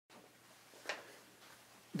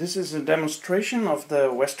This is a demonstration of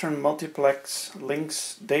the Western Multiplex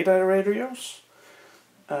Lynx data radios.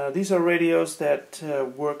 These are radios that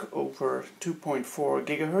work over 2.4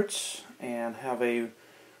 gigahertz and have a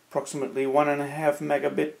approximately 1.5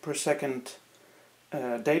 megabit per second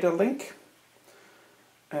data link.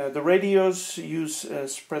 The radios use a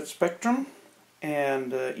spread spectrum,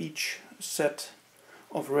 and each set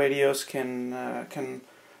of radios can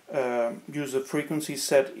use a frequency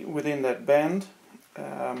set within that band.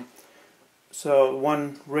 So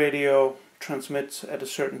one radio transmits at a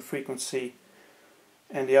certain frequency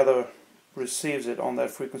and the other receives it on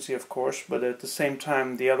that frequency, of course, but at the same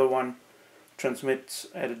time the other one transmits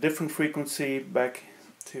at a different frequency back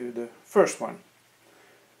to the first one.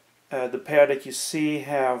 The pair that you see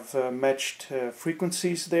have matched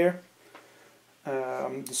frequencies there.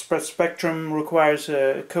 The spread spectrum requires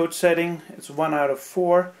a code setting. It's 1 out of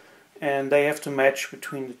 4, and they have to match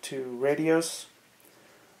between the two radios.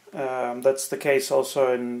 That's the case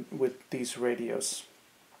also with these radios.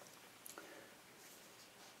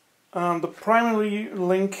 The primary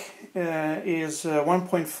link is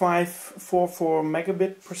 1.544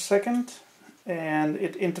 megabit per second, and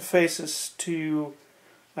it interfaces to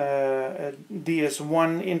a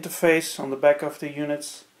DS1 interface on the back of the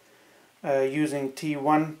units using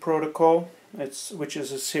T1 protocol, which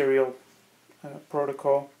is a serial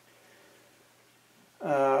protocol.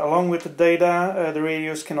 Along with the data, the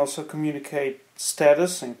radios can also communicate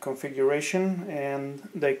status and configuration, and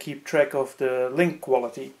they keep track of the link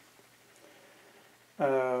quality.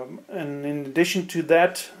 And in addition to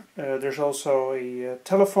that, there's also a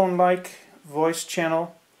telephone-like voice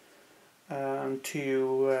channel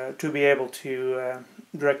to be able to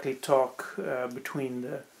directly talk between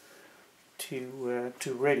the two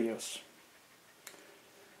radios.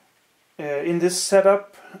 In this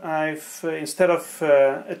setup, I've instead of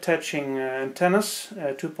attaching antennas,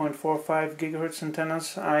 2.45 gigahertz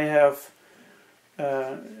antennas, I have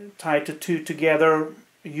tied the two together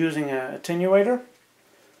using an attenuator.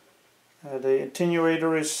 The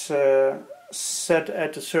attenuator is set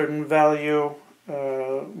at a certain value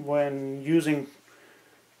when using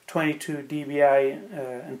 22 dBi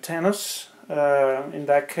antennas. In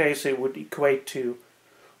that case, it would equate to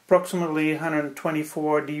approximately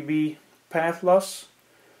 124 dB path loss.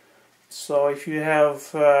 So if you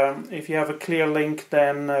have a clear link,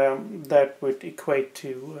 then that would equate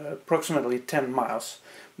to approximately 10 miles.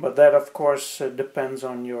 But that, of course, depends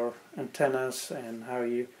on your antennas and how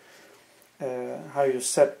you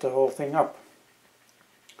set the whole thing up.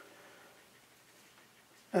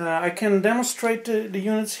 I can demonstrate the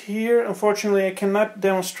units here. Unfortunately, I cannot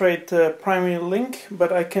demonstrate the primary link,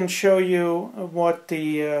 but I can show you what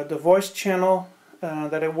the voice channel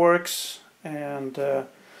that it works. And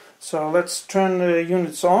so let's turn the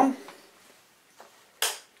units on.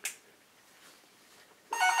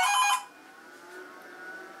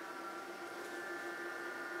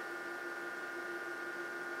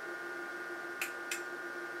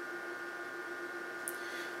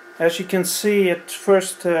 As you can see, it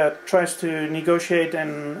first tries to negotiate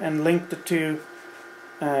and link the two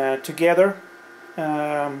together.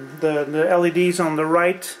 The LEDs on the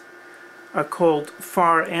right are called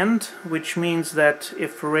far end, which means that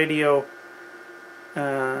if a radio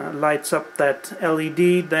lights up that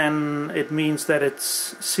LED, then it means that it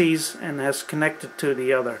sees and has connected to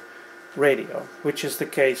the other radio, which is the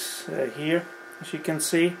case here, as you can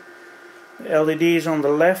see. The LEDs on the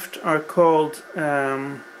left are called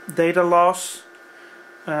data loss,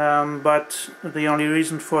 but the only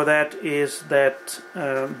reason for that is that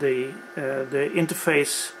the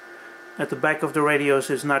interface at the back of the radios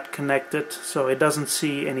is not connected, so it doesn't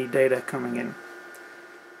see any data coming in.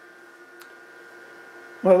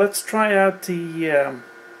 Well, let's try out the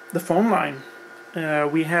phone line. I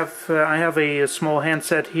have a small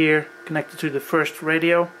handset here connected to the first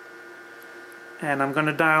radio, and I'm going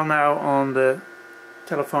to dial now on the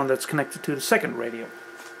telephone that's connected to the second radio.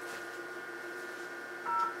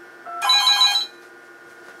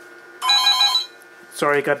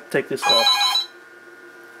 Sorry, I got to take this call.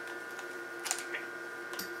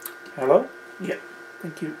 Hello? Yeah,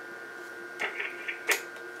 thank you.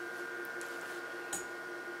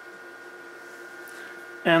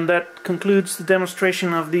 And that concludes the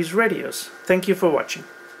demonstration of these radios. Thank you for watching.